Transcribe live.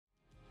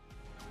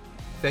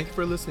Thank you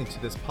for listening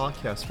to this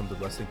podcast from the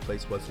Resting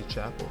Place Wesley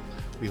Chapel.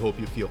 We hope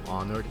you feel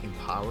honored,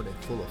 empowered, and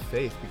full of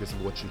faith because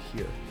of what you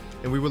hear.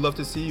 And we would love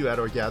to see you at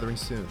our gathering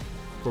soon.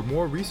 For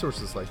more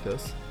resources like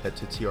this, head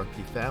to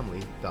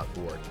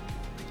trpfamily.org.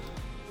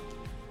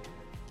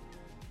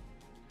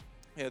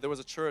 Yeah, there was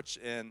a church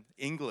in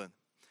England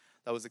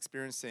that was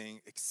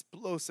experiencing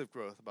explosive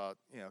growth about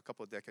a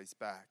couple of decades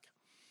back.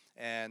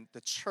 And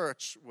the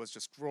church was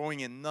just growing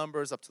in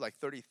numbers up to like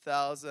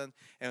 30,000.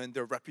 And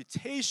their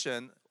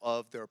reputation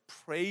of their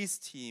praise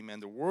team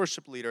and the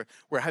worship leader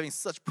were having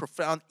such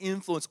profound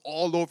influence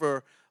all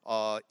over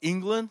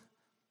England,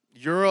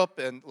 Europe,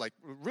 and like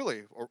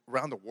really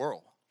around the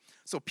world.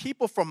 So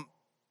people from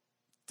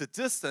the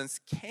distance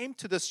came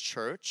to this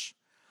church.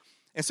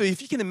 And so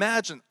if you can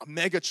imagine a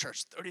mega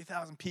church,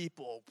 30,000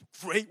 people,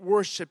 great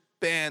worship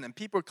band, and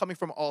people are coming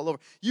from all over,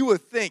 you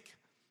would think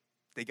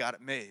they got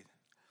it made.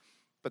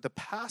 But the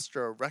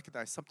pastor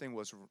recognized something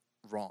was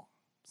wrong.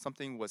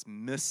 Something was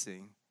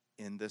missing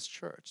in this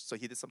church. So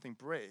he did something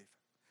brave.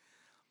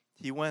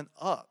 He went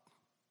up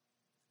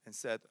and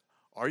said,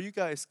 "Are you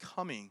guys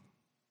coming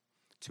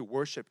to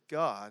worship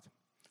God,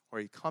 or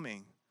are you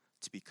coming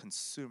to be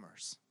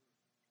consumers?"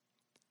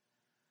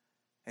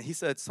 And he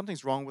said,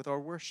 something's wrong with our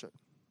worship.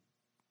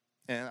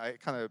 And I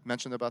kind of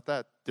mentioned about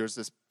that. There's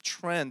this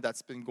trend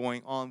that's been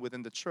going on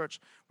within the church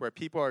where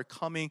people are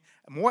coming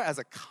more as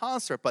a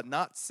concert but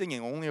not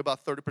singing. Only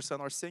about 30%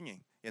 are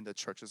singing in the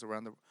churches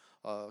around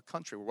the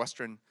country,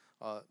 Western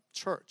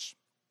church.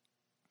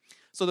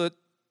 So the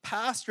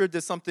pastor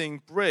did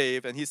something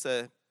brave, and he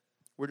said,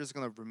 we're just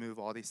going to remove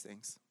all these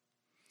things.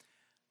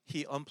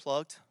 He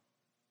unplugged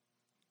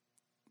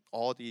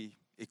all the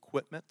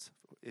equipment,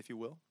 if you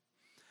will.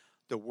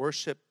 The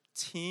worship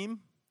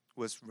team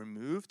was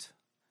removed,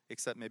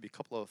 except maybe a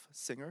couple of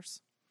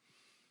singers.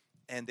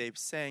 And they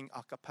sang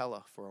a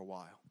cappella for a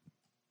while.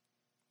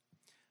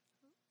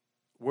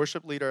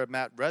 Worship leader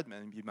Matt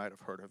Redman, you might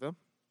have heard of him.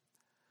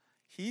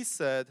 He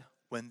said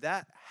when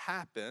that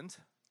happened,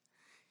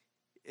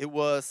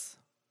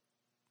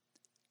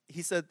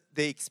 he said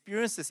they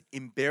experienced this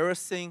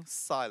embarrassing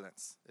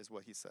silence, is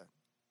what he said.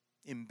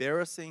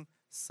 Embarrassing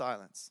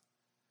silence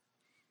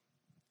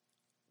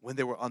when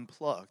they were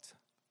unplugged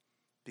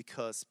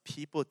because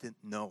people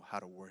didn't know how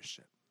to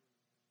worship.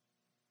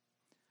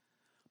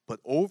 But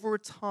over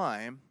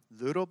time,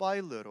 little by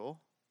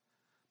little,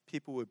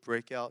 people would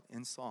break out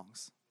in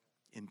songs,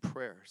 in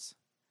prayers.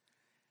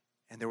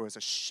 And there was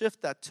a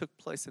shift that took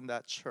place in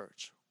that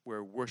church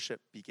where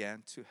worship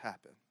began to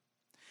happen.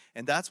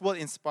 And that's what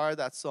inspired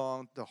that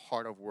song, The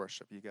Heart of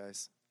Worship, you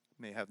guys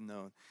may have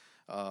known.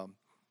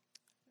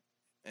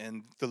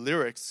 And the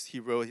lyrics he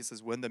wrote, he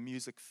says, when the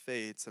music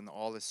fades and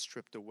all is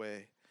stripped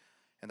away,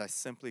 and I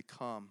simply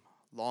come,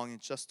 longing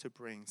just to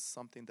bring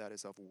something that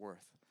is of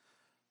worth,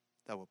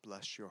 that will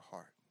bless your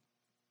heart.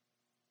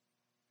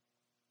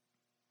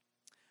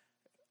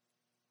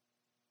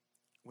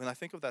 When I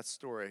think of that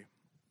story,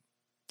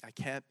 I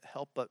can't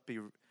help but be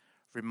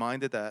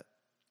reminded that,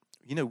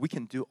 we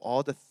can do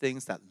all the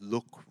things that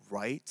look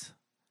right,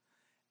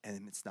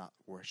 and it's not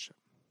worship.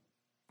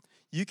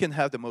 You can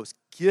have the most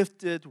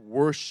gifted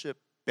worship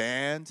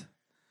band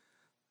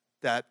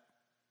that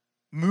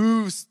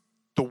moves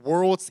the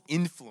world's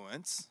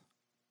influence,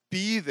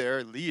 be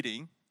there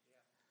leading,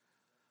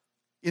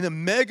 in a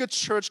mega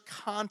church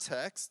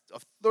context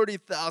of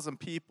 30,000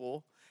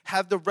 people,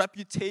 have the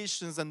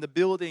reputations and the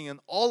building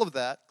and all of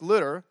that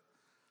glitter,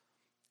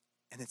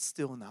 and it's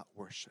still not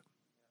worship.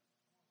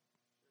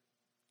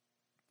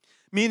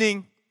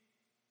 Meaning,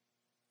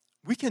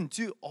 we can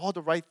do all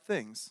the right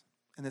things,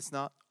 and it's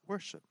not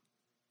worship.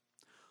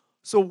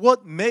 So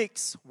what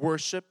makes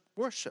worship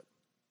worship?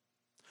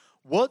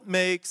 What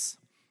makes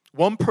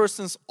one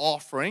person's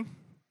offering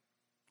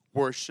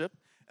worship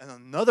and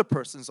another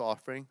person's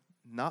offering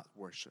not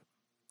worship?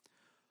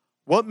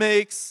 What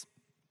makes,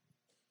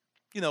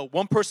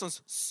 one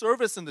person's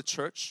service in the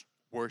church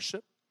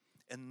worship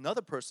and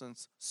another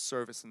person's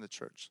service in the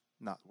church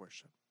not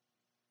worship?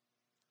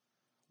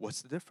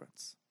 What's the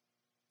difference?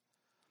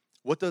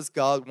 What does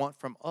God want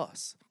from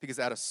us? Because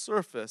at a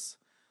surface,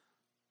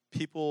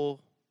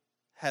 people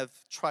have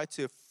tried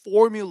to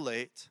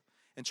formulate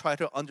and try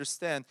to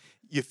understand,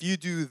 if you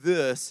do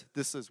this,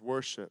 this is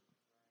worship.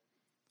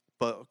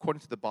 But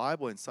according to the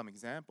Bible, in some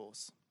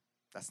examples,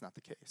 that's not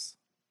the case.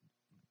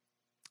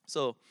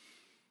 So,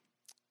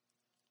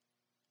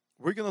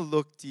 we're going to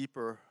look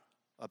deeper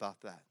about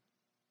that.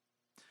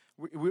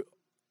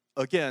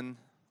 Again,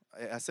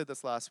 I said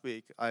this last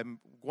week, I'm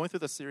going through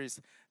the series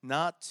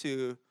not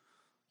to,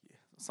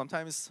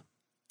 sometimes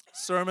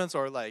sermons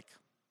are like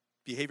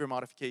behavior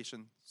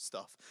modification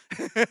stuff.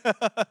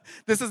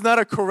 This is not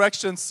a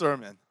correction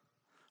sermon,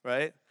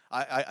 right?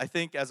 I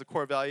think as a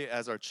core value,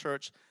 as our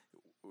church,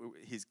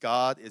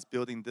 God is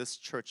building this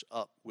church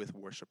up with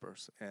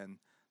worshipers. And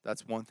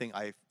that's one thing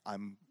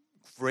I'm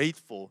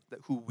grateful that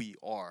who we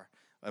are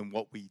and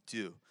what we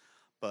do.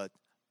 But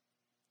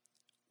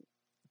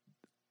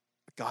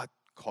God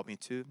called me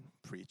to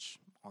preach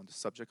on the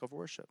subject of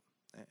worship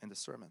in the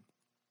sermon.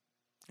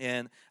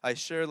 And I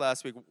shared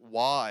last week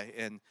why,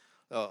 and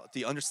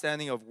the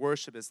understanding of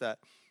worship is that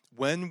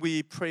when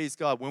we praise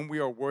God, when we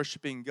are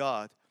worshiping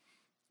God,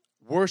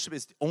 worship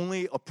is the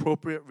only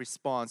appropriate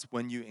response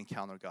when you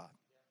encounter God,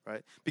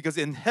 right? Because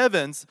in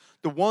heavens,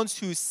 the ones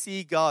who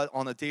see God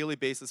on a daily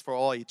basis for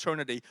all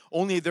eternity,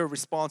 only their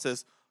response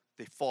is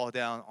they fall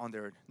down on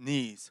their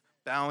knees,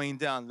 bowing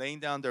down, laying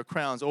down their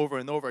crowns over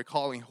and over,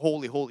 calling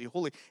holy, holy,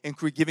 holy, and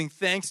giving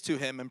thanks to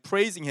Him and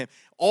praising Him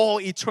all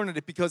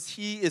eternity because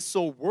He is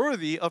so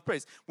worthy of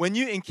praise. When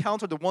you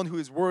encounter the one who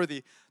is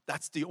worthy,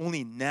 that's the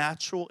only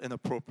natural and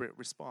appropriate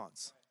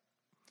response.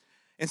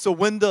 And so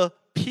when the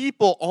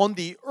people on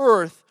the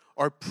earth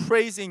are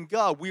praising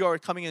God, we are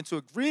coming into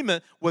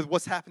agreement with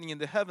what's happening in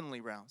the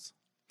heavenly realms.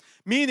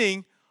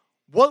 Meaning,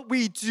 what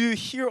we do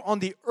here on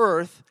the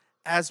earth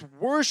as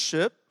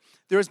worship,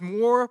 there's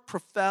more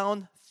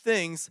profound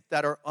things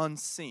that are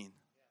unseen.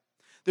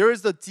 There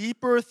is the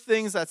deeper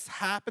things that's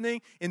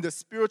happening in the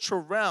spiritual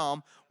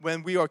realm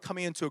when we are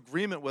coming into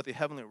agreement with the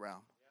heavenly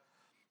realm.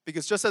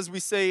 Because just as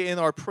we say in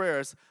our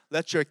prayers,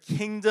 let your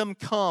kingdom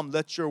come,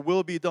 let your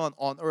will be done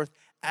on earth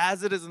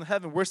as it is in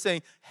heaven. We're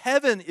saying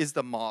heaven is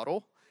the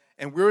model,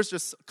 and we're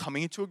just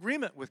coming into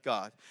agreement with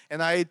God.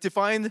 And I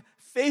defined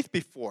faith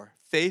before.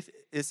 Faith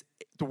is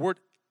the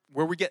word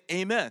where we get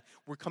amen.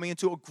 We're coming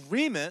into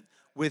agreement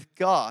with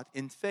God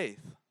in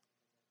faith.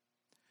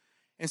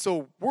 And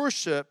so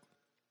worship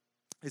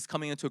is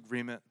coming into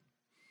agreement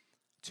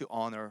to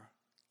honor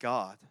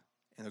God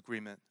in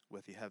agreement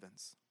with the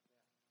heavens.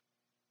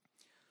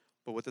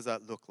 But what does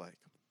that look like?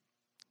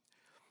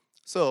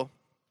 So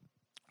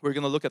we're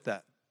going to look at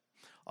that.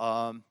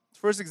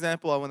 First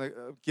example I want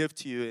to give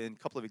to you in a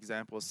couple of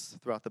examples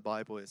throughout the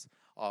Bible is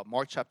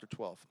Mark chapter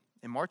 12.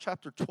 In Mark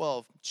chapter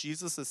 12,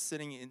 Jesus is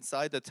sitting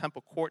inside the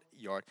temple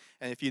courtyard.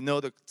 And if you know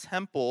the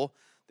temple,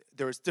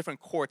 there's different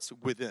courts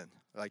within.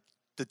 Like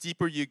the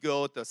deeper you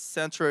go, the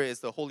center is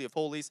the Holy of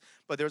Holies.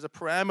 But there's a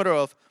parameter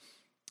of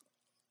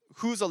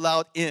who's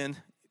allowed in,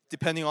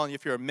 depending on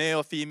if you're a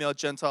male, female,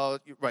 Gentile.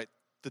 Right,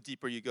 the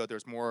deeper you go,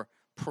 there's more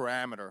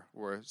parameter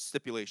or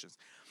stipulations.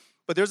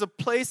 But there's a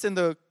place in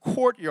the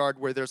courtyard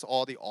where there's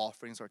all the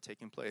offerings are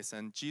taking place.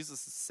 And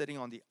Jesus is sitting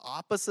on the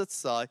opposite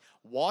side,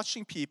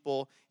 watching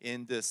people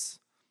in this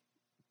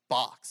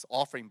box,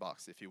 offering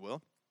box, if you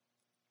will.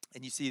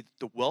 And you see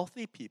the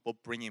wealthy people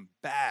bringing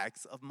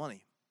bags of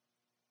money.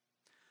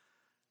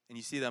 And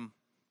you see them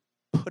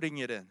putting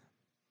it in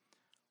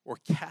or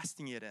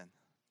casting it in.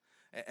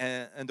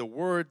 And the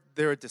word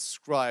there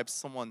describes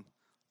someone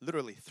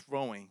literally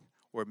throwing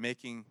or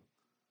making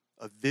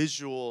a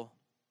visual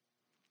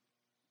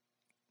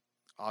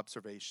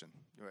observation.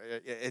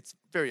 It's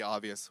very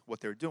obvious what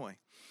they're doing.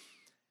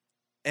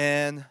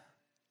 And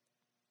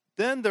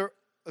then there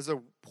is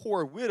a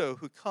poor widow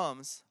who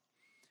comes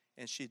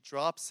and she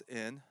drops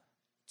in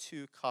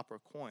 2 copper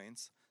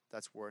coins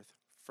that's worth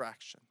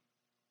fraction.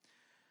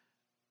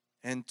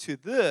 And to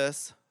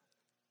this,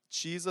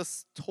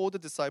 Jesus told the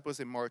disciples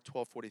in Mark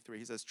 12:43,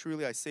 he says,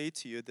 truly I say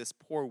to you, this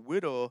poor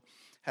widow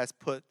has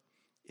put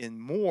in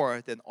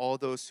more than all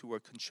those who were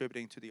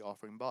contributing to the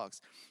offering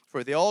box.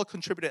 For they all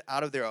contributed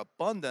out of their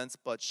abundance,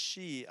 but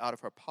she, out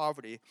of her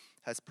poverty,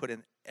 has put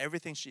in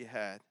everything she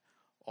had,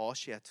 all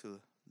she had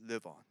to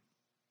live on.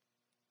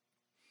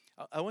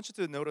 I want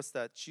you to notice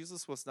that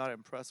Jesus was not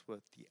impressed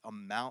with the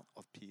amount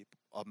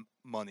of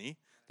money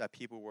that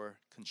people were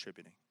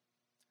contributing.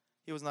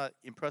 He was not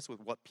impressed with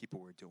what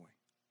people were doing.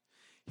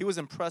 He was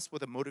impressed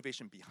with the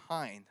motivation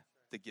behind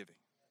the giving.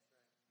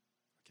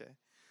 Okay?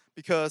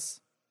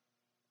 Because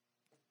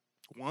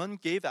one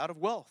gave out of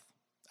wealth,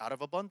 out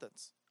of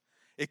abundance.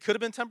 It could have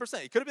been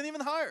 10%. It could have been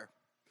even higher.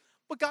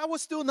 But God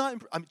was still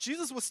not,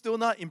 Jesus was still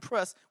not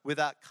impressed with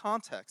that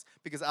context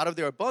because out of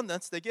their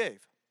abundance, they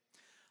gave.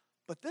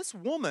 But this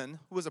woman,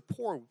 who was a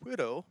poor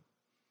widow,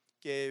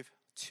 gave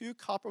 2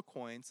 copper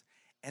coins,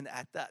 and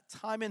at that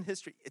time in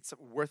history, it's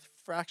worth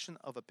fraction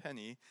of a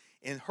penny.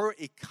 In her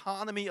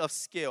economy of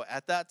scale,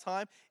 at that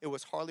time, it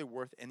was hardly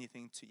worth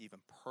anything to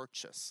even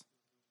purchase.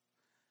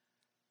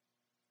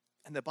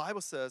 And the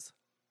Bible says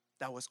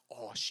that was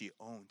all she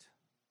owned.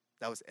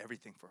 That was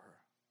everything for her.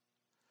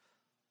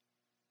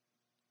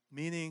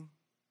 Meaning,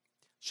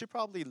 she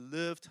probably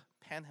lived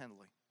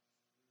panhandling.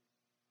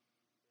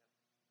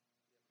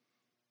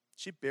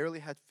 She barely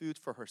had food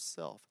for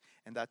herself.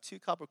 And that 2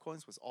 copper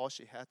coins was all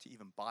she had to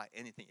even buy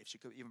anything, if she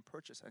could even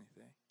purchase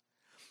anything.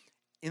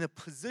 In a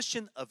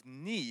position of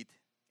need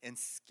and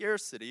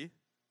scarcity,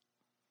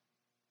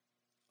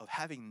 of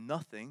having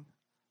nothing,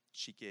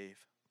 she gave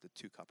the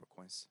 2 copper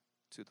coins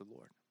to the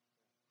Lord.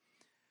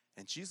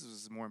 And Jesus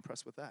was more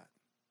impressed with that.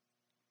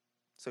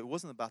 So it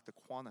wasn't about the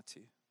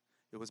quantity.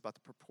 It was about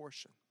the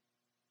proportion.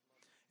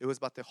 It was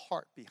about the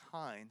heart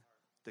behind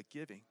the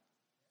giving.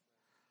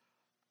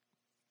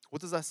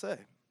 What does that say?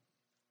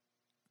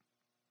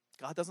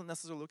 God doesn't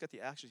necessarily look at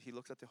the actions. He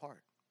looks at the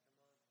heart.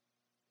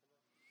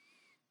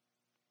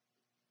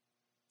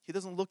 He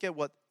doesn't look at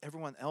what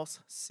everyone else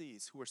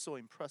sees who are so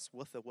impressed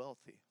with the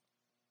wealthy.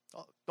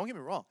 Oh, don't get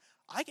me wrong.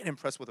 I get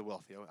impressed with the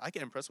wealthy. I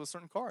get impressed with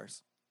certain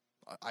cars.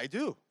 I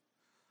do.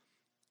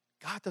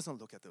 God doesn't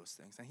look at those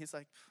things. And he's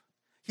like,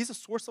 He's a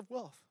source of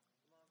wealth.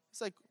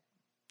 He's like,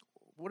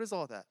 what is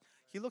all that?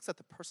 He looks at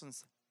the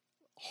person's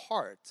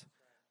heart,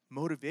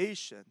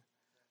 motivation,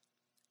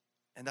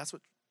 and that's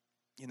what,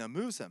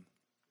 moves him.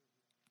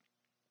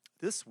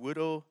 This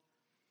widow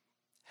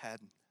had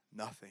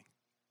nothing.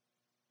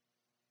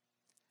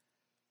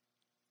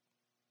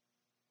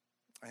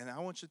 And I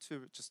want you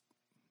to just,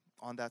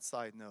 on that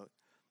side note,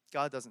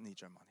 God doesn't need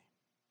your money.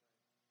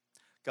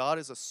 God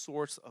is a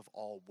source of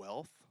all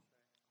wealth.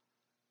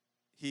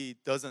 He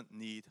doesn't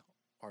need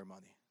our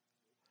money.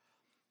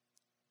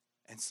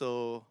 And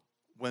so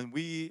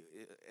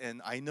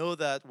and I know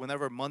that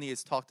whenever money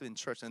is talked in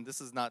church, and this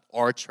is not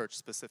our church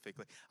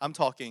specifically, I'm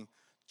talking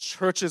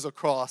churches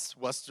across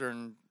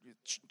Western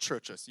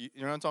churches. You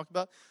know what I'm talking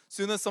about? As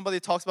soon as somebody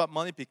talks about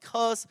money,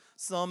 because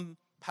some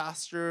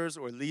pastors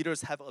or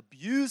leaders have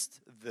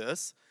abused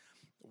this,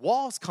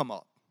 walls come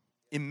up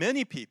in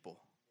many people.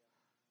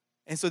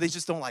 And so they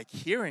just don't like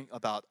hearing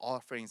about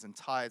offerings and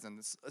tithes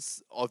and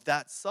of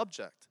that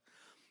subject.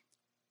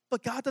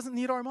 But God doesn't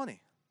need our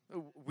money.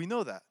 We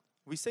know that.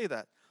 We say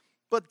that.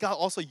 But God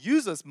also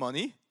uses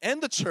money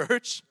and the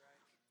church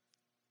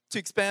to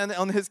expand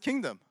on his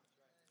kingdom.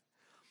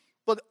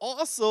 But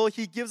also,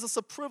 he gives us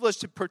a privilege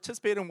to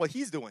participate in what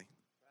he's doing.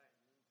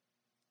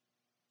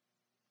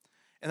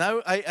 And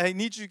I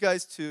need you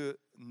guys to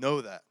know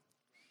that.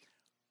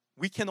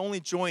 We can only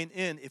join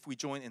in if we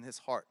join in his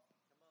heart,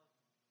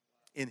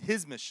 in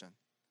his mission.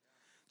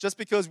 Just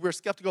because we're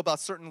skeptical about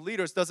certain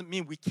leaders doesn't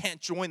mean we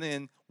can't join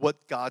in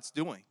what God's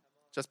doing.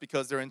 Just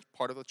because they're in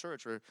part of the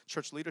church or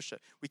church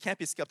leadership. We can't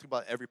be skeptical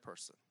about every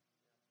person.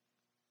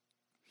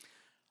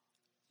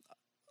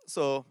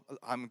 So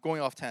I'm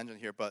going off tangent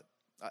here, but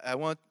I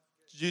want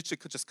you to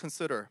just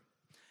consider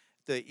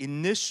the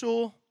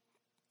initial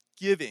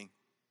giving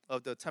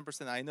of the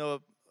 10%. I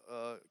know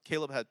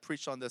Caleb had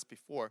preached on this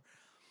before.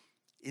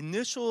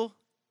 Initial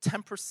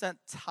 10%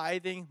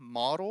 tithing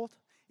modeled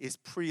is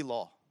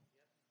pre-law.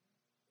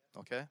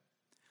 Okay?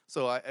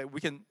 So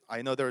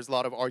I know there's a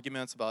lot of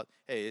arguments about,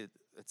 hey,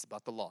 it's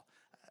about the law.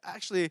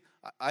 Actually,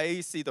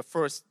 I see the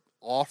first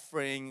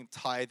offering,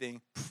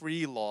 tithing,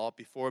 pre-law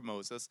before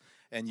Moses.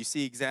 And you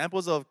see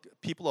examples of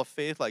people of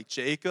faith like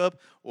Jacob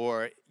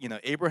or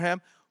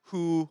Abraham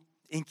who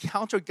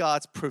encountered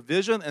God's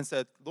provision and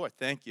said, Lord,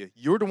 thank you.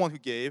 You're the one who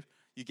gave.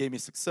 You gave me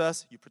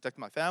success. You protected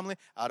my family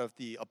out of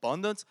the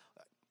abundance.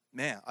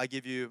 Man, I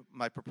give you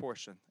my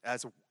proportion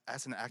as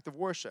an act of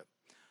worship.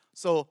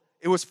 So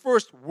it was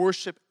first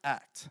worship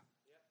act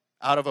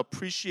out of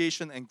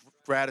appreciation and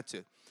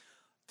gratitude.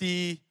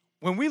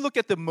 When we look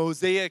at the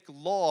Mosaic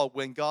law,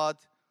 when God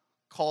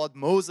called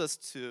Moses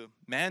to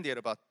mandate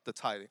about the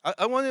tithing,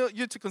 I want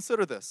you to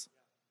consider this.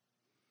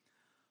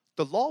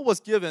 The law was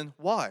given,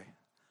 why?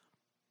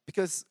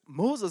 Because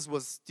Moses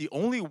was the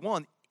only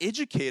one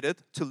educated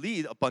to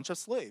lead a bunch of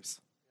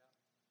slaves.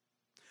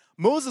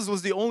 Moses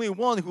was the only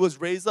one who was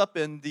raised up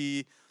in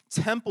the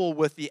temple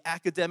with the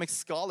academic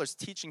scholars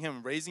teaching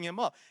him, raising him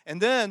up.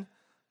 And then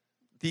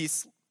the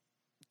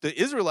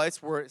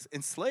Israelites were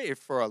enslaved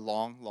for a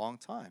long, long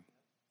time.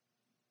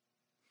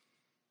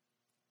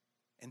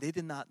 And they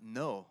did not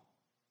know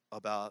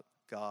about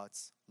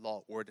God's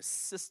law or the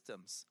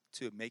systems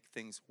to make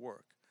things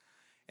work.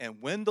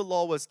 And when the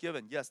law was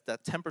given, yes,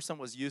 that 10%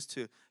 was used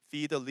to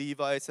feed the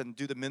Levites and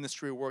do the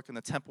ministry work and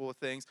the temple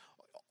things,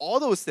 all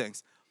those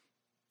things.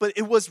 But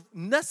it was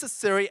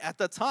necessary at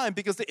the time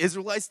because the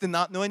Israelites did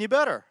not know any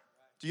better.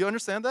 Do you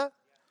understand that?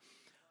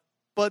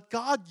 But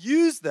God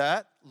used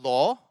that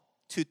law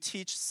to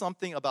teach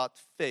something about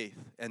faith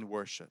and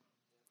worship.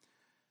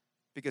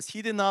 Because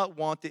he did not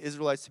want the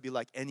Israelites to be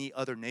like any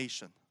other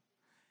nation.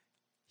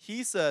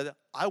 He said,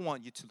 I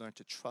want you to learn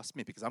to trust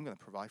me because I'm going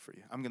to provide for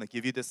you. I'm going to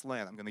give you this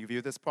land. I'm going to give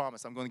you this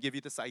promise. I'm going to give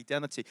you this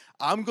identity.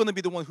 I'm going to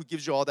be the one who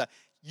gives you all that.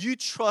 You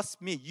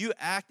trust me. You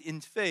act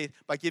in faith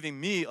by giving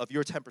me of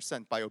your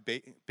 10% by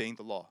obeying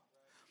the law.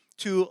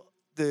 To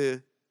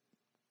the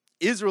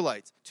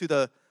Israelites, to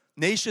the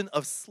nation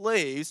of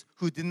slaves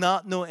who did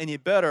not know any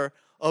better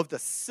of the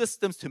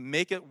systems to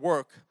make it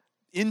work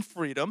in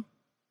freedom,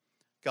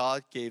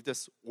 God gave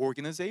this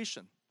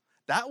organization.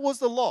 That was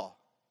the law.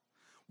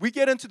 We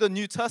get into the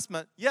New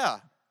Testament, yeah,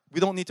 we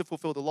don't need to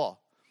fulfill the law.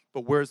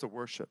 But where's the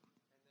worship?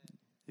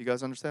 You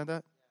guys understand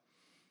that?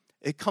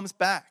 It comes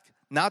back,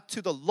 not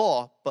to the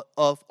law, but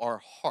of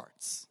our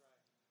hearts.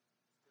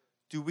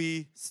 Do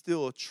we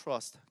still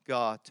trust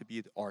God to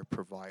be our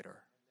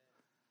provider?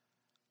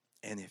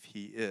 And if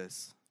he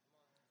is,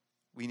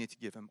 we need to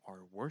give him our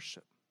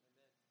worship.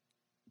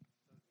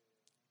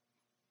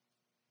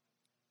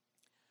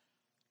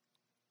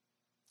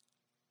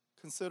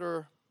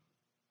 Consider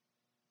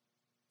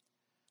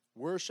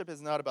worship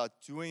is not about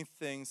doing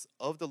things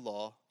of the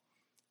law,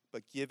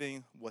 but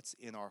giving what's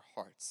in our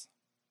hearts.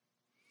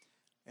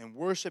 And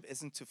worship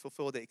isn't to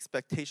fulfill the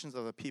expectations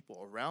of the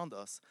people around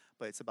us,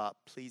 but it's about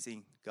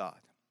pleasing God.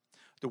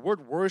 The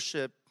word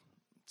worship,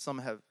 some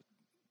have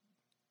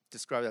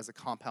described it as a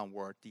compound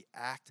word, the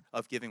act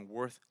of giving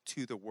worth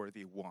to the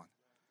worthy one.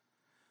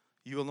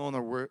 You alone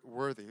are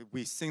worthy.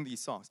 We sing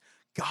these songs.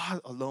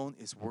 God alone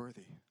is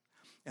worthy.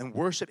 And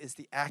worship is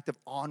the act of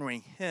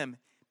honoring him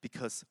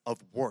because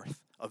of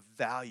worth, of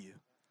value.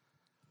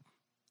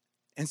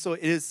 And so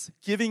it is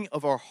giving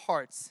of our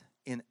hearts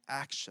in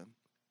action.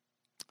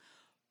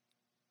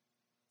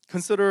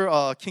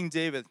 Consider King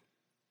David,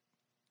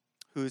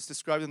 who is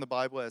described in the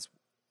Bible as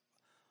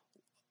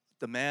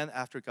the man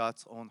after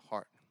God's own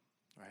heart,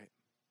 right?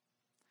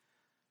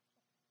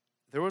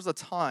 There was a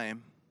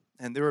time,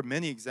 and there were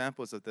many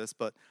examples of this,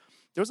 but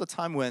there was a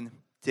time when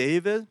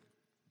David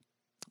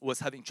was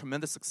having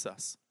tremendous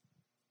success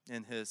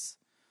in his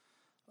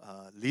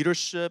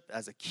leadership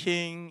as a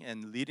king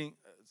and leading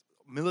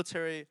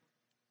military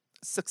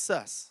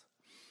success.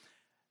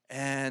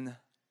 And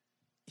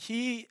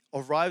he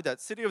arrived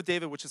at city of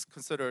David, which is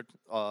considered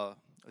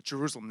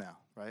Jerusalem now,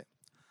 right?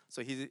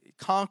 So he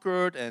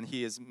conquered and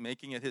he is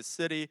making it his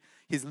city.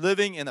 He's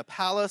living in a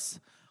palace.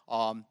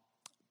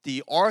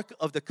 The Ark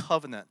of the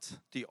Covenant,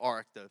 the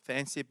Ark, the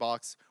fancy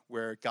box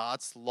where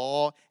God's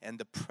law and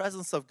the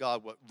presence of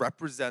God were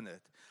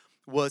represented,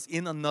 was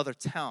in another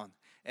town.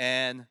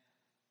 And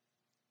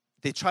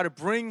they tried to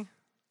bring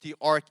the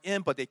Ark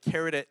in, but they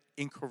carried it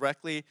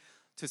incorrectly,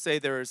 to say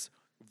there's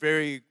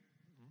very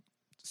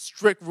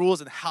strict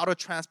rules on how to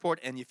transport,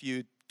 and if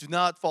you do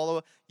not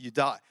follow, you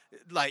die.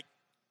 Like,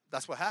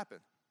 that's what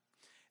happened.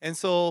 And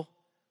so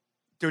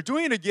they're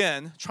doing it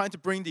again, trying to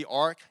bring the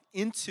Ark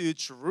into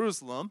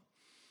Jerusalem,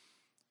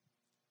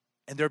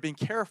 and they're being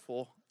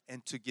careful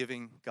into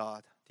giving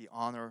God the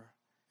honor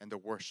and the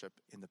worship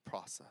in the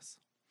process.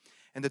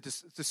 And the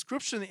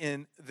description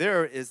in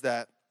there is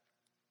that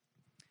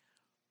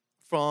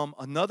from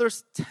another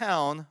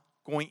town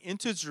going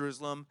into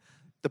Jerusalem,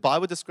 the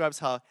Bible describes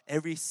how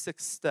every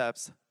 6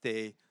 steps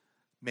they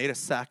made a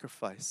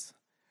sacrifice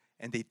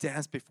and they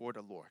danced before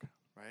the Lord,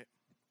 right?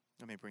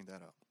 Let me bring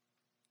that up.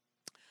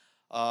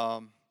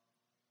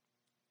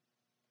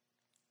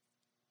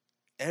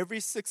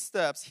 Every 6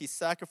 steps, he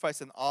sacrificed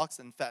an ox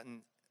and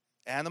fattened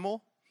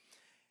animal.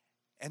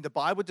 And the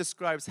Bible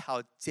describes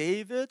how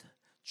David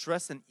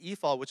dressed an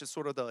ephod, which is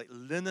sort of the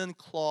linen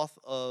cloth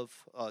of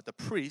the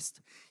priest.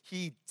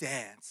 He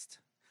danced.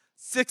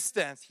 6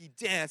 steps, he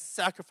danced,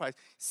 sacrificed.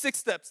 6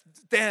 steps,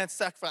 danced,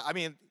 sacrificed. I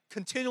mean,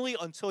 continually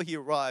until he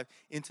arrived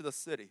into the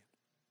city.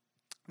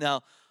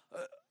 Now,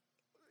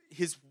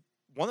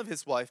 one of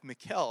his wife,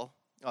 Michal,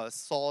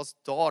 Saul's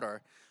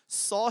daughter,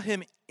 saw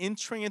him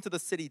entering into the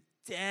city,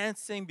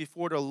 dancing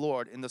before the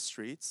Lord in the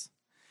streets,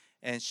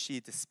 and she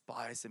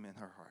despised him in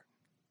her heart.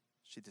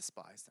 She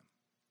despised him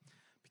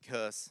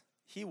because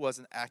he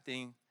wasn't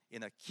acting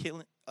in a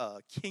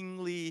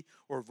kingly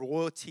or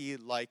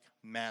royalty-like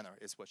manner,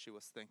 is what she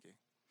was thinking.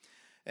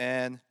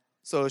 And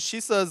so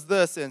she says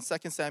this in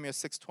 2 Samuel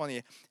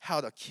 6:20,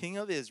 how the king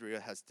of Israel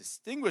has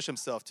distinguished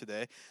himself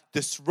today,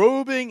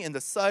 disrobing in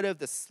the sight of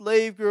the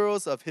slave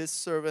girls of his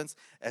servants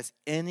as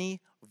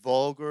any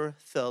vulgar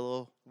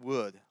fellow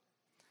would.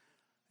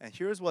 And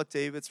here's what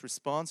David's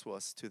response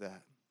was to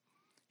that.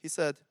 He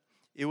said,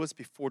 it was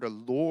before the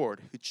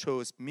Lord who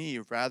chose me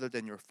rather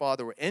than your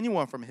father or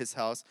anyone from his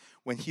house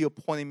when he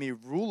appointed me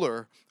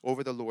ruler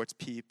over the Lord's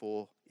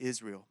people,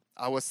 Israel.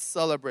 I will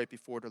celebrate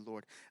before the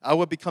Lord. I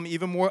will become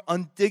even more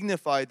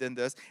undignified than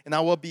this, and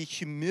I will be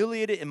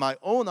humiliated in my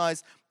own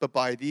eyes, but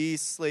by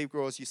these slave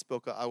girls you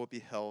spoke of, I will be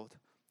held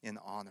in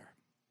honor.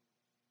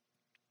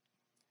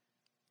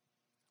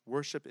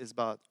 Worship is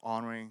about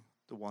honoring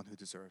the one who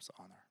deserves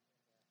honor.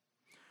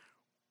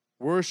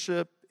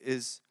 Worship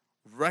is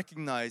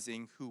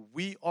recognizing who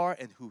we are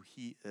and who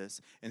he is,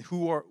 and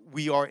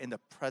we are in the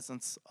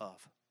presence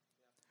of.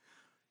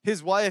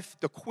 His wife,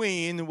 the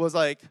queen, was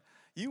like,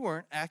 you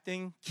weren't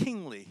acting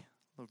kingly,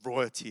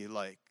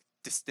 royalty-like,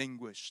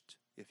 distinguished,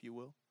 if you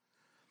will.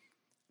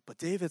 But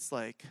David's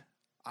like,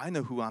 I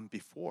know who I'm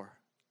before.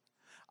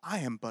 I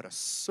am but a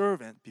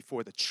servant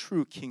before the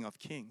true King of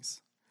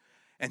Kings.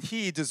 And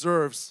he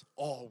deserves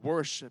all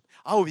worship.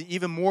 I will be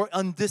even more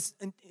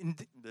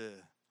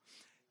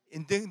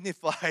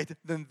indignified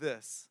than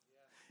this.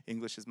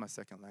 English is my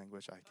second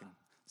language. I can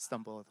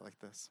stumble like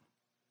this.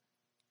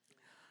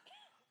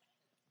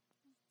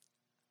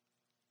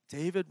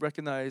 David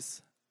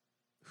recognized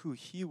who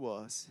he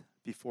was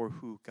before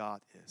who God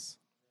is.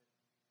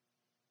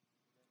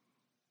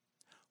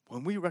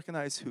 When we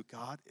recognize who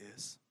God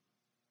is,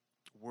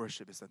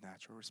 worship is a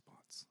natural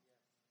response.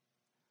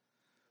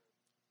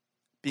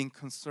 Being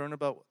concerned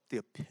about the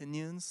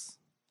opinions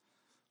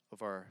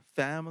of our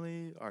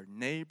family, our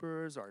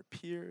neighbors, our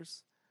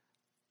peers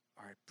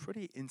are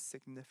pretty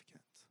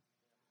insignificant.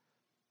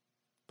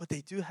 But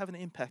they do have an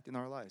impact in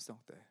our lives,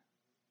 don't they?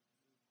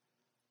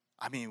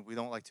 I mean, we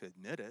don't like to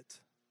admit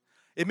it.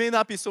 It may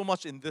not be so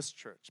much in this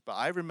church, but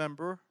I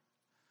remember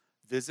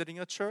visiting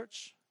a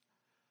church,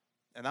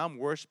 and I'm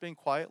worshiping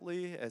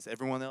quietly as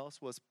everyone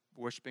else was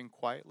worshiping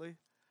quietly.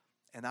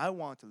 And I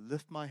want to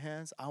lift my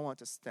hands. I want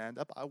to stand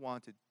up. I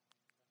want to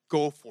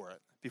go for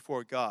it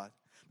before God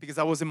because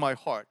I was in my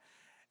heart.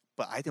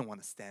 But I didn't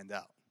want to stand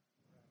out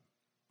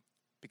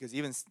because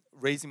even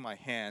raising my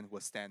hand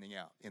was standing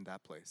out in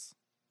that place.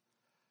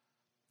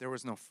 There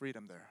was no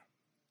freedom there.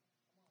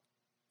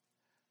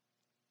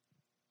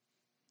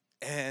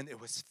 And it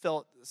was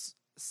felt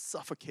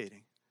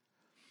suffocating.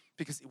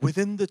 Because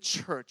within the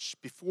church,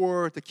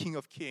 before the King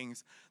of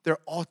Kings, there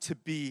ought to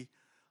be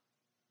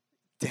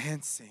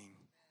dancing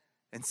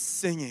and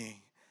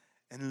singing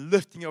and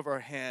lifting of our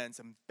hands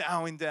and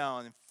bowing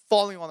down and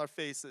falling on our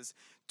faces,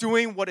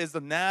 doing what is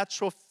the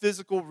natural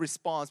physical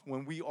response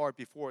when we are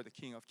before the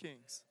King of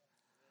Kings.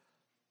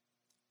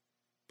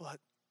 But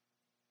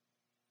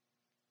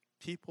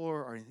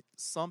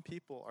some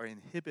people are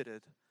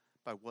inhibited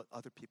by what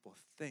other people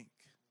think.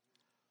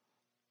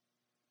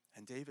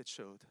 And David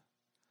showed,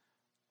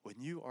 when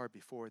you are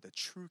before the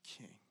true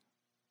King,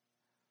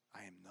 I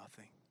am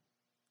nothing.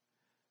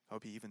 I'll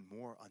be even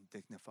more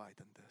undignified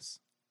than this.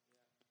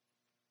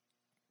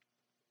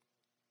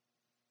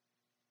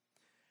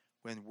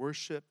 When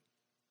worship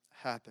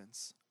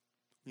happens,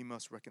 we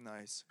must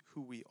recognize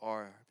who we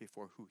are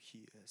before who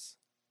He is.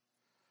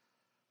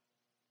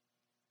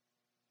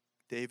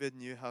 David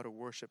knew how to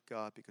worship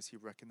God because he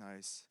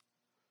recognized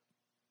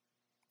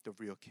the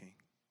real King,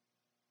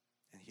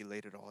 and he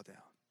laid it all down.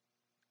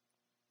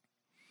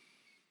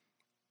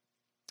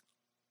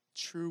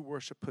 True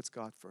worship puts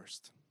God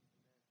first,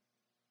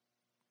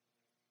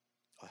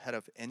 ahead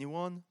of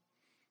anyone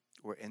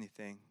or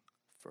anything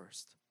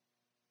first.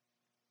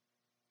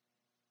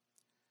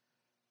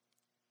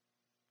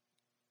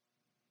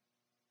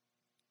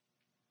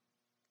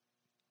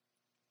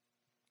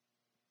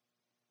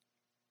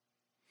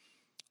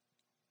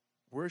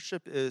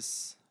 Worship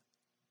is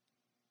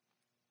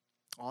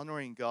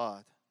honoring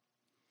God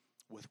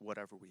with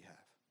whatever we have.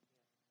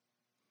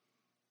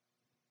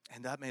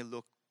 And that may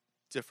look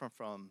different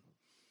from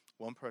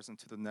one person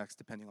to the next,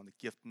 depending on the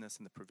giftedness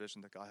and the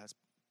provision that God has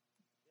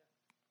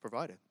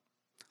provided.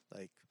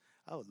 Like,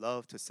 I would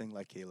love to sing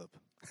like Caleb.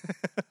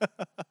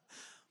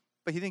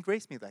 But He didn't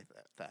grace me like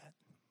that.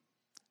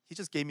 He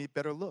just gave me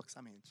better looks.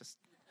 I mean, just...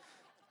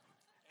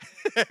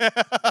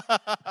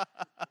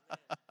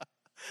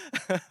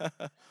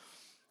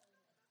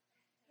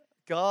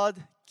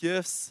 God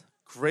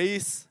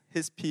grace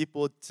His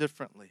people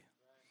differently.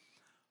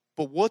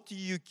 But what do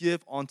you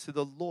give unto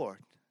the Lord?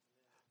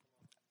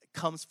 It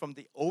comes from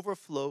the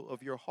overflow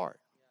of your heart.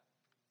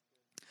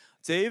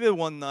 David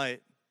one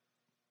night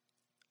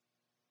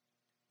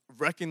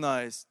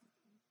recognized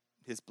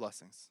his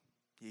blessings.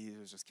 He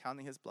was just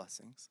counting his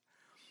blessings.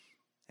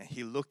 And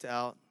he looked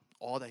out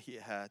all that he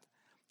had,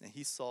 and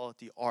he saw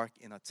the ark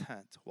in a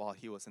tent while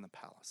he was in the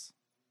palace.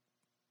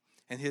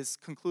 And his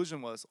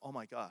conclusion was, oh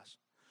my gosh,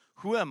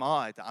 who am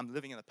I that I'm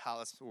living in a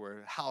palace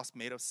or a house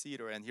made of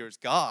cedar, and here's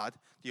God,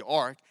 the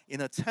ark, in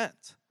a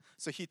tent?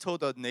 So he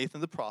told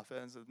Nathan the prophet,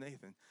 and said,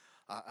 Nathan,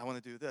 I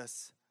want to do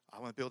this. I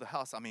want to build a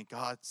house. I mean,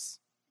 God's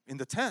in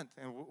the tent,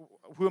 and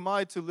who am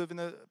I to live in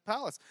a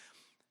palace?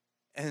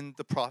 And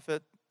the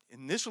prophet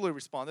initially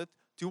responded,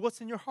 do what's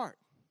in your heart.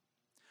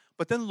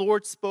 But then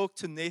Lord spoke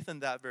to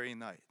Nathan that very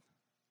night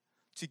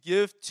to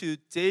give to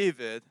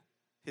David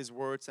his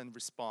words and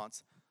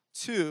response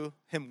to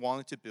him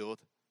wanting to build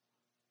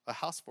a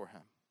house for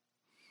him.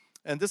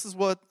 And this is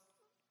what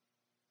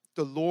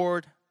the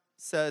Lord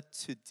said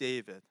to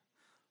David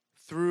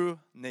through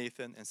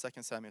Nathan in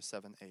 2 Samuel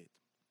 7:8.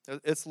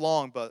 It's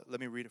long, but let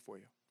me read it for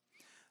you.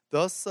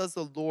 Thus says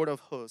the Lord of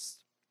hosts,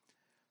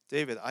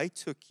 David, I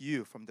took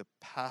you from the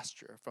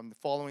pasture, from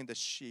following the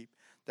sheep,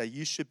 that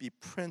you should be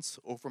prince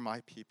over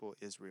my people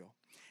Israel.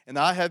 And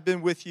I have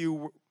been with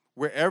you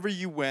wherever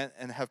you went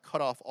and have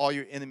cut off all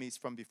your enemies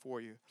from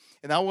before you.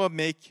 And I will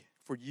make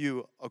for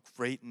you a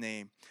great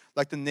name,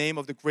 like the name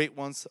of the great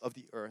ones of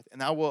the earth.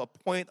 And I will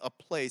appoint a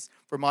place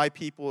for my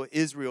people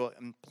Israel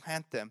and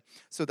plant them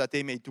so that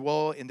they may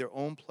dwell in their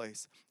own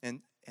place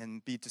and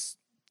be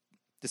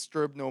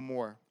disturbed no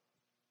more.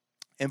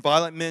 And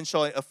violent men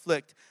shall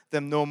afflict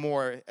them no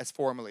more as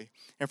formerly.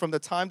 And from the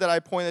time that I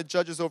appointed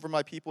judges over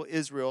my people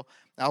Israel,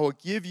 I will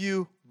give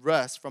you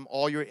rest from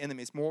all your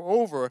enemies.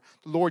 Moreover,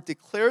 the Lord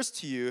declares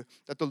to you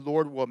that the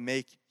Lord will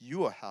make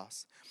you a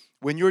house.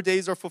 When your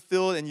days are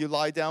fulfilled and you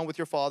lie down with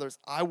your fathers,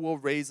 I will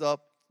raise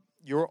up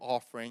your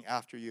offering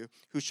after you,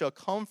 who shall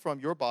come from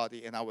your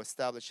body, and I will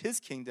establish his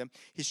kingdom.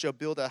 He shall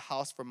build a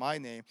house for my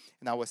name,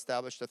 and I will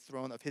establish the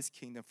throne of his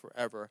kingdom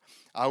forever.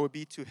 I will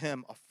be to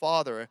him a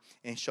father,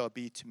 and he shall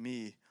be to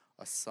me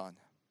a son.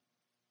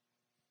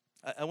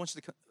 I want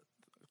you to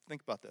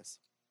think about this.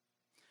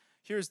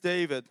 Here's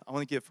David. I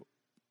want to give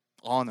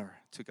honor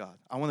to God.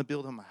 I want to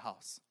build him a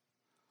house.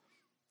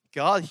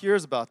 God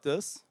hears about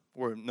this,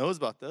 or knows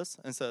about this,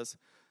 and says,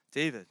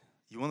 David,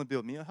 you want to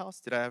build me a house?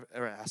 Did I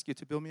ever ask you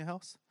to build me a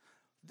house?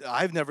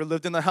 I've never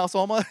lived in a house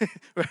all my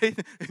right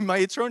in my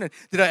eternity.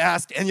 Did I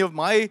ask any of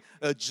my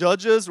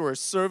judges or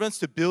servants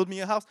to build me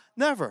a house?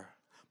 Never.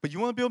 But you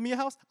want to build me a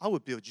house? I will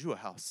build you a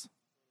house.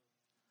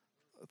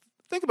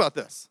 Think about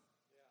this.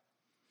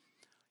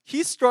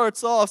 He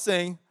starts off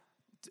saying,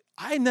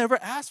 I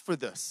never asked for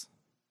this.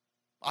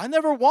 I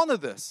never wanted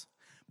this.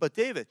 But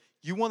David,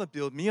 you want to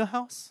build me a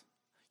house?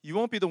 You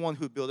won't be the one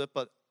who build it,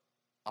 but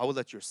I will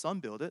let your son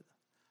build it,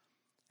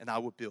 and I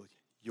will build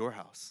your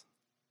house.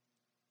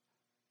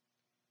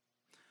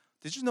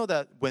 Did you know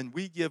that when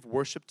we give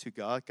worship to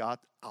God, God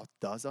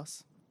outdoes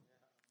us?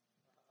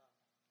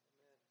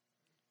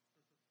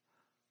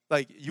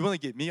 Like, you want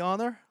to give me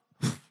honor?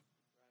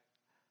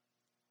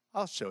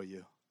 I'll show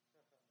you.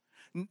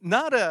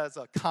 Not as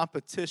a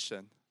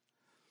competition,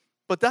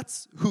 but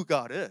that's who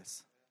God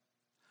is.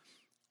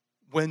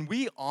 When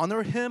we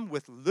honor him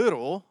with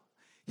little,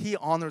 he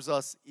honors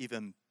us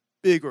even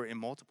bigger in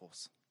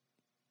multiples.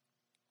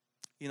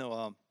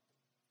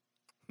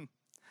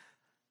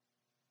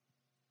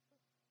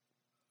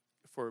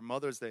 For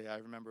Mother's Day, I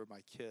remember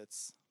my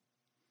kids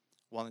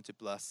wanted to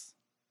bless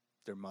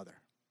their mother,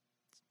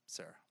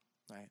 Sarah,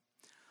 right?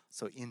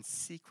 So in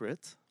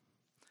secret,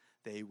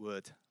 they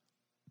would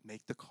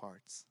make the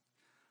cards,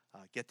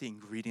 get the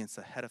ingredients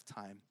ahead of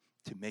time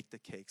to make the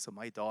cake. So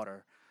my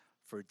daughter,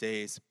 for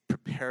days,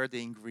 prepared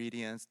the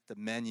ingredients, the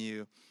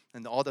menu,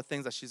 and all the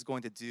things that she's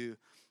going to do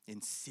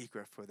in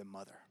secret for the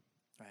mother,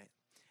 right?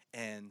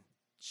 And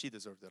she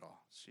deserved it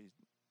all.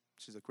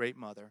 She's a great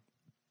mother.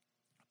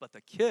 But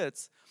the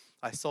kids,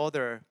 I saw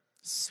their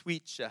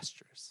sweet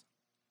gestures.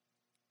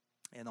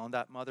 And on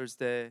that Mother's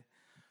Day,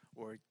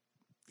 or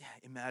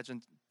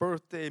imagine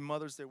birthday,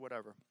 Mother's Day,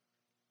 whatever,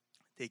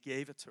 they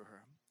gave it to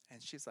her.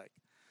 And she's like,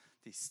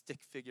 the stick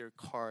figure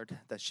card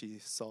that she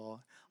saw,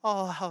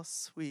 oh, how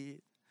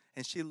sweet.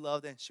 And she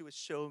loved it, and she would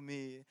show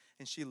me,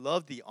 and she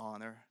loved the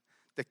honor.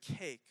 The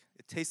cake,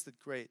 it tasted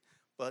great,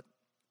 but,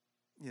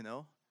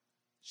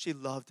 she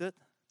loved it.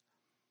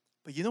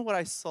 But you know what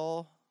I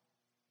saw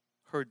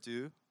her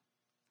do?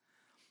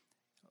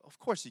 Of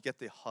course, you get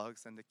the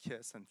hugs and the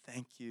kiss, and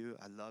thank you,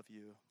 I love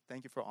you.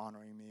 Thank you for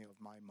honoring me of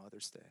my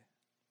Mother's Day.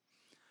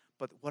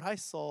 But what I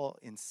saw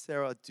in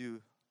Sarah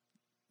do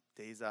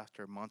days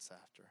after, months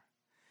after,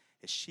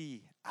 is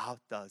she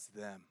outdoes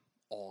them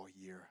all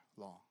year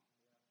long.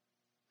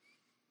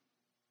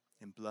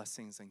 In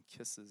blessings and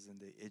kisses, in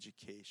the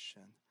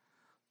education,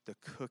 the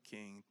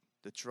cooking,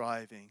 the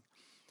driving.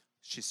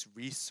 She's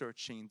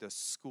researching the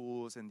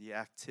schools and the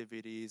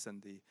activities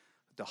and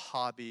the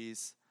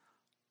hobbies,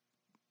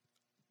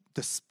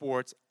 the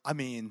sports. I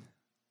mean,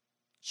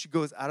 she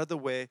goes out of the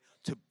way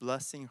to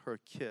blessing her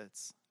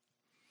kids.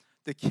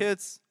 The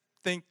kids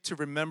think to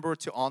remember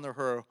to honor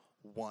her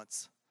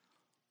once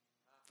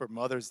for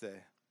Mother's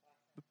Day,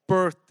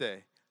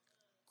 birthday,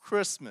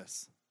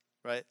 Christmas,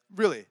 right?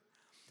 Really,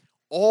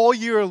 all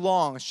year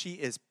long, she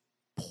is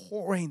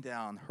pouring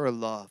down her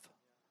love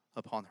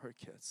upon her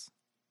kids.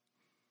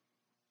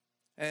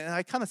 And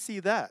I kind of see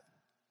that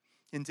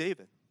in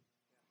David.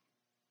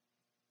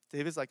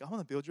 David's like, I want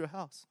to build your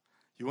house.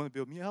 You want to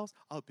build me a house?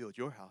 I'll build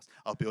your house.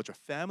 I'll build your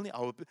family. I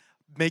will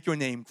make your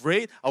name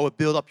great. I will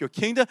build up your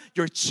kingdom.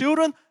 Your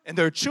children and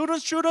their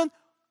children's children,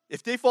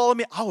 if they follow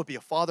me, I will be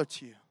a father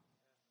to you.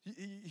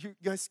 You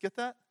guys get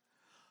that?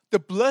 The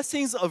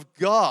blessings of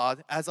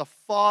God as a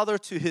father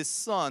to his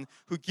son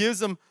who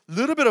gives him a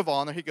little bit of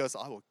honor. He goes,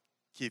 I will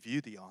give you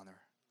the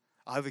honor.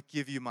 I will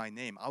give you my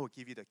name. I will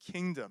give you the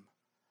kingdom.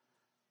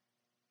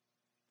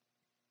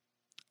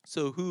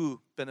 So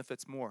who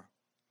benefits more?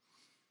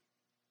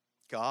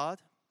 God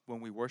when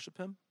we worship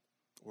him,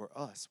 or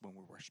us when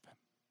we worship him?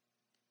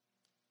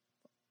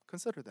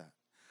 Consider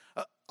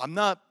that. I'm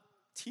not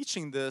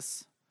teaching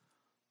this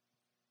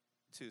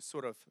to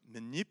sort of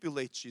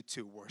manipulate you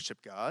to worship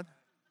God.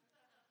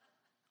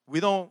 We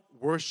don't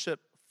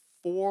worship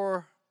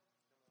for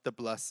the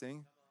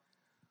blessing.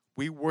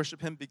 We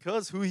worship him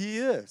because who he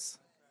is.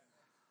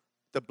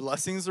 The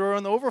blessings are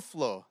an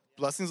overflow.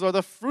 Blessings are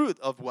the fruit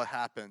of what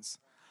happens.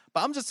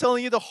 But I'm just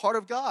telling you the heart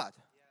of God.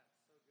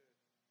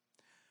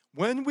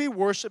 When we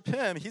worship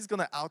him, he's going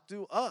to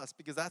outdo us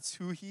because that's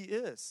who he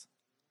is.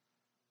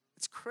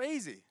 It's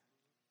crazy.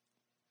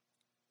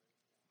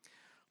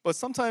 But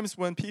sometimes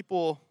when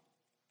people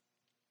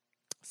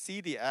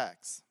see the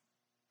acts,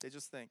 they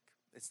just think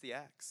it's the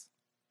acts.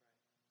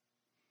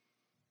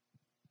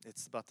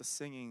 It's about the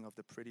singing of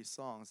the pretty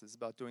songs. It's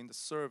about doing the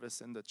service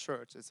in the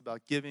church. It's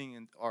about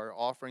giving our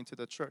offering to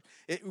the church.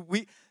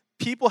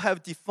 People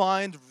have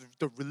defined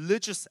the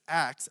religious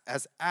acts,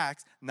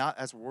 not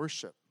as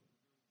worship.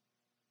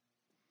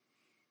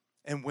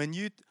 And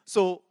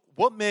so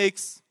what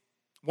makes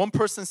one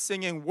person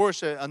singing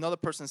worship, another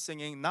person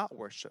singing not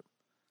worship?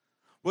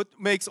 What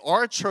makes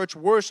our church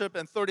worship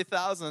and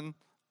 30,000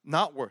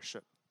 not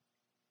worship?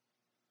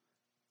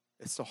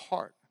 It's the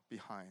heart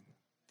behind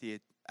the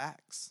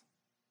acts.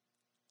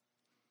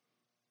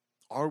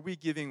 Are we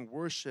giving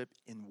worship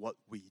in what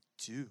we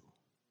do?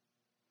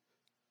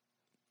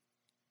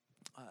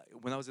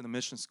 When I was in the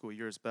mission school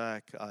years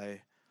back,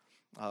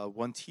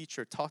 one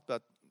teacher talked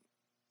about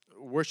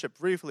worship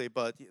briefly,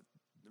 but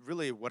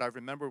really what I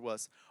remember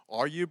was,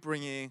 are you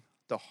bringing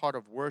the heart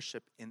of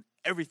worship in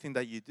everything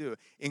that you do,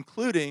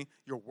 including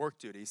your work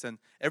duties? And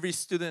every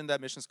student in that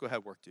mission school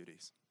had work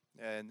duties.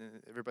 And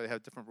everybody had a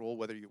different role,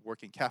 whether you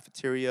work in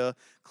cafeteria,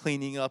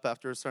 cleaning up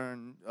after a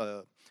certain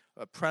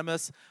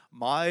premise.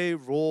 My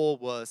role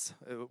was,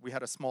 we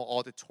had a small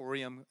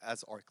auditorium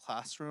as our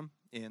classroom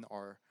in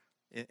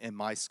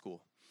my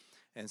school.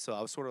 And so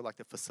I was sort of like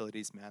the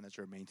facilities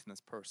manager,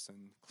 maintenance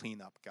person,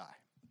 cleanup guy.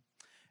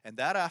 And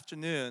that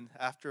afternoon,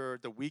 after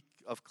the week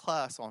of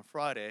class on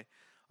Friday,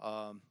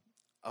 I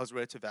was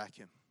ready to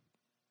vacuum.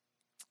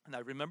 And I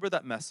remember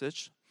that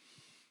message.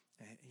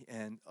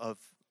 and of,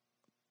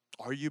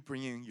 are you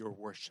bringing your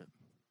worship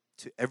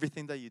to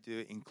everything that you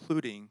do,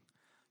 including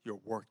your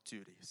work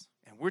duties?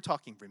 And we're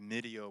talking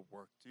remedial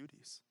work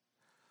duties.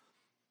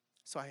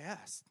 So I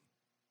asked,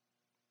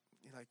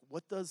 like,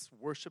 what does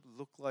worship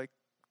look like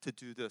to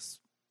do this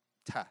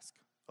task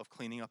of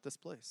cleaning up this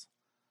place?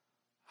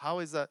 How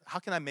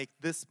can I make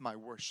this my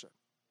worship?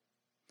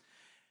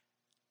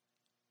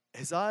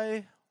 As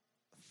I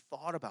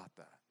thought about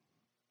that,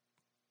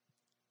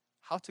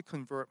 how to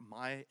convert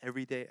my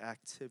everyday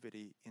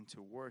activity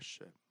into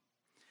worship,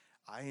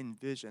 I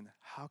envision,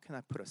 how can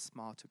I put a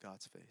smile to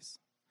God's face?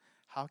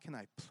 How can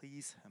I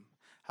please Him?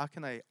 How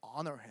can I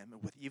honor Him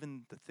with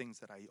even the things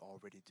that I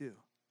already do?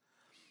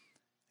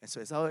 And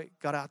so as I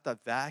got out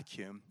that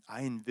vacuum,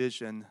 I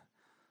envisioned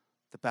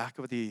the back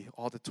of the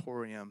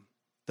auditorium,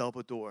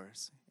 double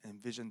doors, and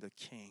envisioned the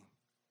King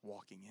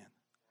walking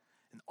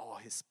in all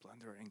His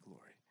splendor and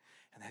glory.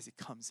 And as He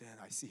comes in,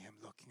 I see Him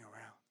looking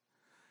around.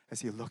 As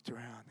He looked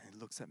around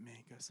and looks at me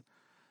and goes,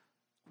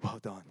 well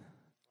done.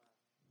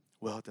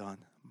 Well done,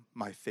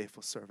 my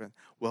faithful servant.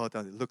 Well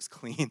done. It looks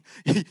clean.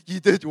 You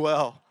did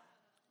well.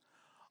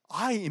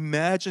 I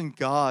imagine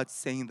God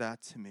saying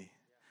that to me.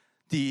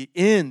 The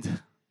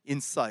end in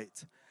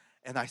sight.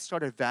 And I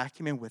started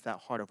vacuuming with that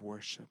heart of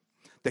worship.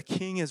 The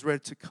King is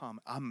ready to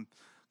come. I'm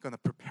going to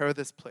prepare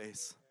this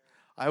place.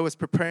 I was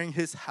preparing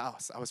His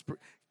house. I was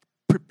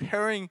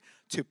preparing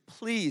to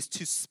please,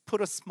 to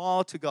put a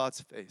smile to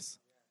God's face.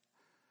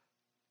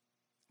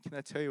 Can I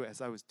tell you,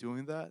 as I was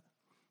doing that,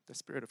 the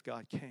Spirit of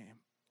God came,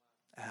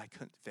 and I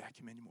couldn't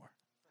vacuum anymore.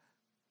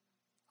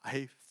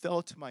 I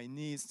fell to my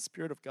knees, the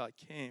Spirit of God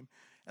came,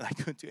 and I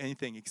couldn't do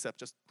anything except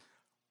just,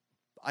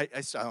 I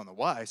don't know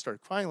why, I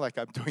started crying like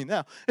I'm doing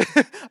now.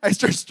 I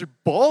started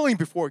bawling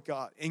before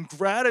God in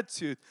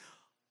gratitude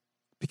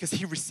because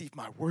He received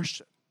my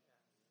worship.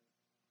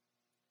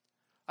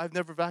 I've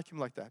never vacuumed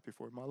like that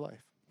before in my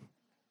life.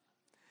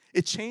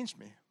 It changed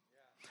me.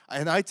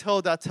 And I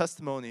tell that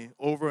testimony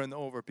over and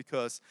over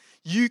because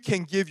you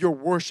can give your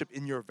worship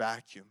in your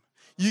vacuum.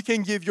 You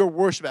can give your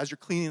worship as you're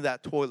cleaning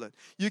that toilet.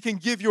 You can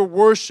give your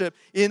worship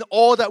in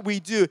all that we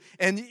do.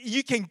 And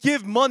you can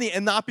give money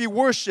and not be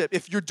worship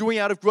if you're doing it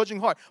out of grudging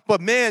heart.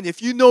 But man,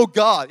 if you know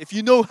God, if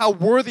you know how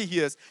worthy He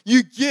is,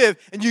 you give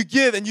and you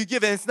give and you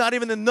give, and it's not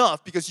even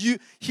enough because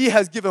He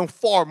has given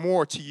far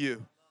more to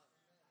you.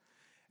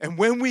 And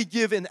when we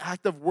give an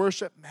act of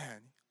worship,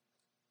 man,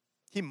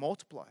 He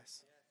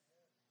multiplies.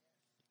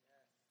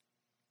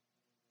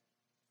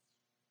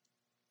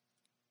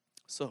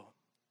 So,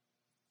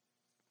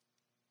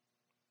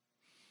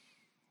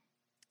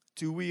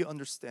 do we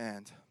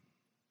understand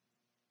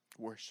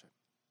worship?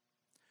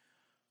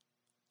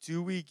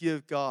 Do we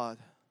give God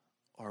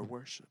our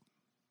worship?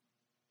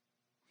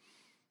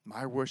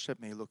 My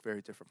worship may look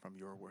very different from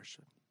your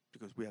worship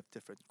because we have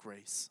different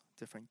grace,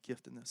 different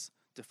giftedness,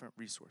 different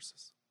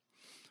resources.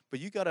 But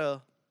you got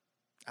to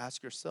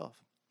ask yourself,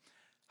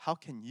 how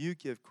can you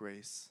give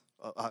grace,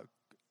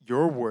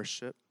 your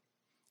worship,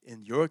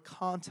 in your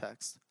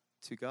context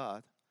to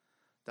God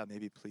that may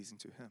be pleasing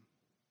to Him?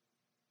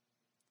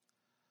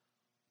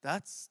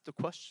 That's the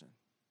question.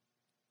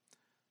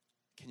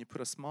 Can you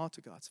put a smile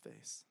to God's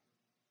face?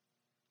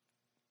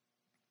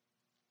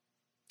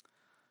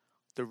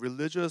 The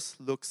religious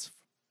looks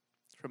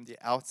from the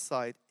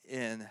outside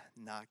in,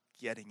 not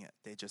getting it.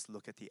 They just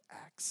look at the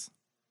acts,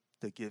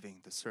 the giving,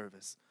 the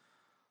service,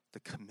 the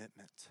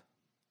commitment.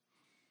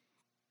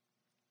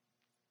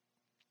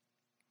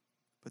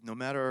 But no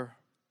matter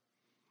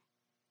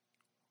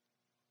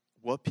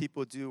what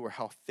people do or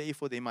how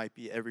faithful they might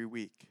be every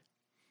week,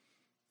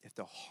 if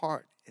the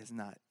heart is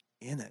not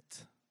in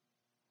it,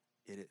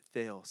 it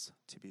fails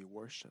to be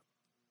worship.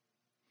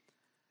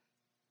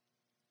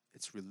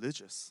 It's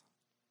religious.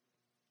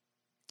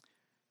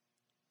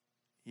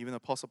 Even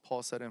Apostle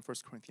Paul said in 1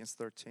 Corinthians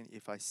 13,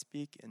 if I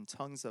speak in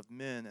tongues of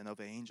men and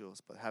of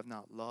angels, but have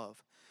not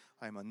love,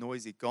 I am a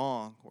noisy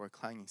gong or a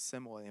clanging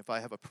cymbal. And if I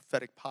have a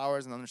prophetic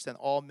powers and understand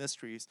all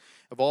mysteries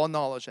of all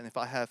knowledge, and if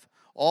I have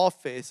all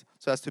faith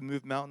so as to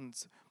move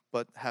mountains,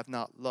 but have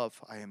not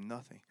love, I am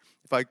nothing.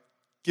 If I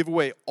give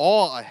away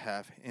all I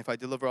have, and if I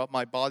deliver up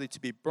my body to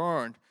be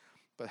burned,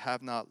 but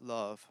have not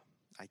love,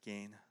 I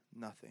gain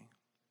nothing.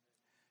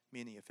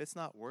 Meaning, if it's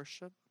not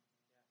worship,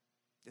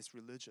 it's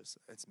religious,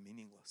 it's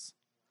meaningless.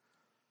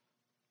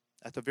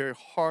 At the very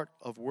heart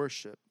of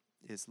worship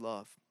is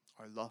love.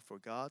 Our love for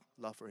God,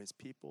 love for His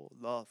people,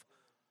 love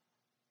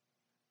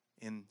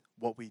in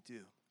what we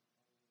do.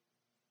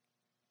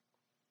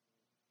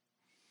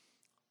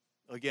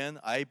 Again,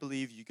 I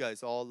believe you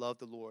guys all love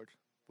the Lord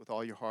with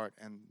all your heart,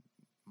 and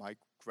my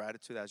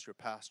gratitude as your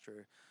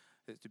pastor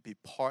is to be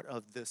part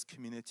of this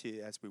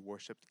community as we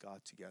worship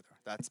God together.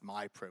 That's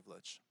my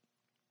privilege.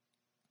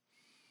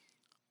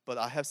 But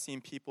I have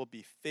seen people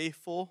be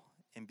faithful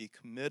and be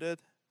committed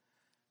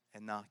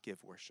and not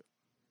give worship.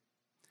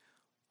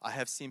 I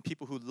have seen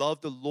people who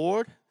love the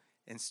Lord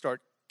and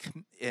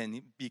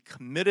and be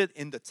committed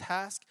in the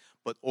task,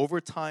 but over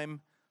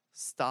time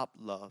stop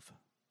love,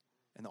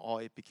 and all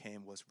it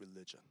became was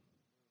religion.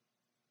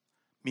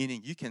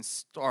 Meaning you can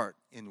start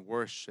in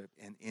worship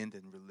and end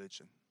in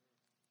religion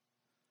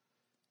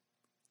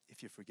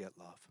if you forget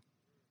love.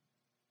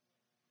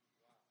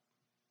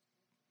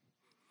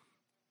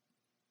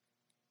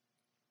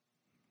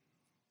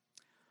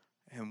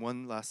 And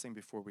one last thing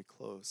before we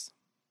close.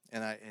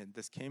 And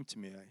this came to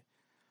me. I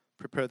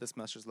prepared this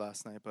message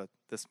last night, but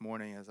this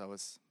morning as I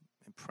was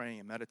praying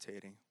and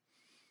meditating,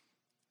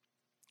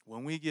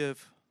 when we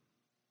give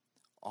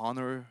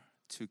honor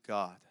to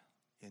God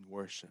in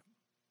worship,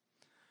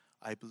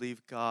 I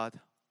believe God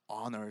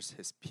honors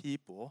his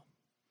people.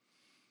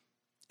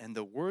 And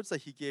the words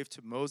that he gave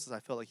to Moses, I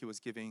felt like he was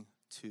giving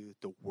to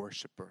the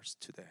worshipers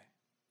today.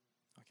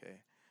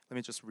 Okay, let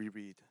me just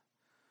reread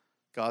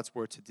God's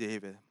word to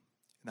David.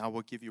 And I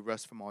will give you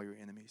rest from all your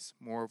enemies.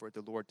 Moreover,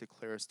 the Lord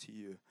declares to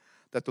you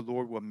that the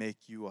Lord will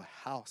make you a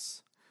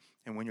house.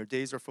 And when your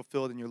days are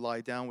fulfilled and you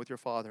lie down with your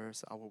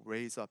fathers, I will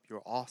raise up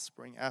your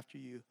offspring after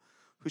you,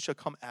 who shall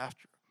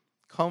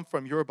come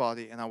from your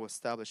body, and I will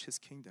establish his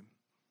kingdom.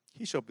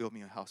 He shall build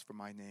me a house for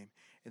my name,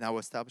 and I will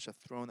establish a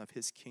throne of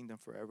his kingdom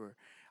forever.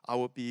 I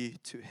will be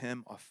to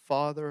him a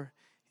father,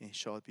 and he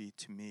shall be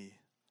to me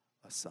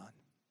a son.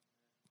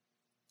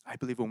 I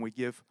believe when we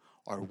give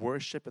our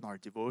worship and our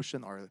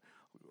devotion, our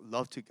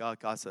love to God,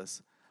 God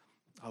says,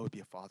 I will be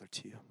a father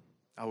to you.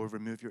 I will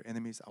remove your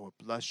enemies. I will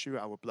bless you.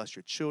 I will bless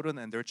your children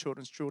and their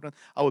children's children.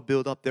 I will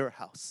build up their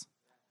house.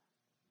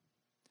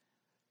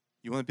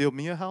 You want to build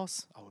me a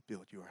house? I will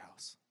build your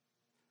house.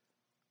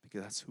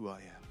 Because that's who I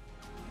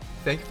am.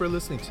 Thank you for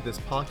listening to this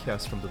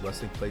podcast from the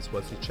Resting Place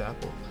Wesley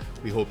Chapel.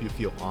 We hope you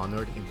feel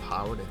honored,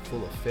 empowered, and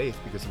full of faith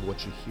because of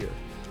what you hear.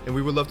 And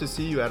we would love to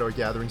see you at our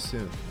gathering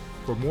soon.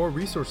 For more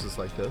resources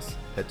like this,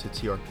 head to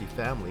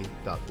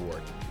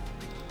trpfamily.org.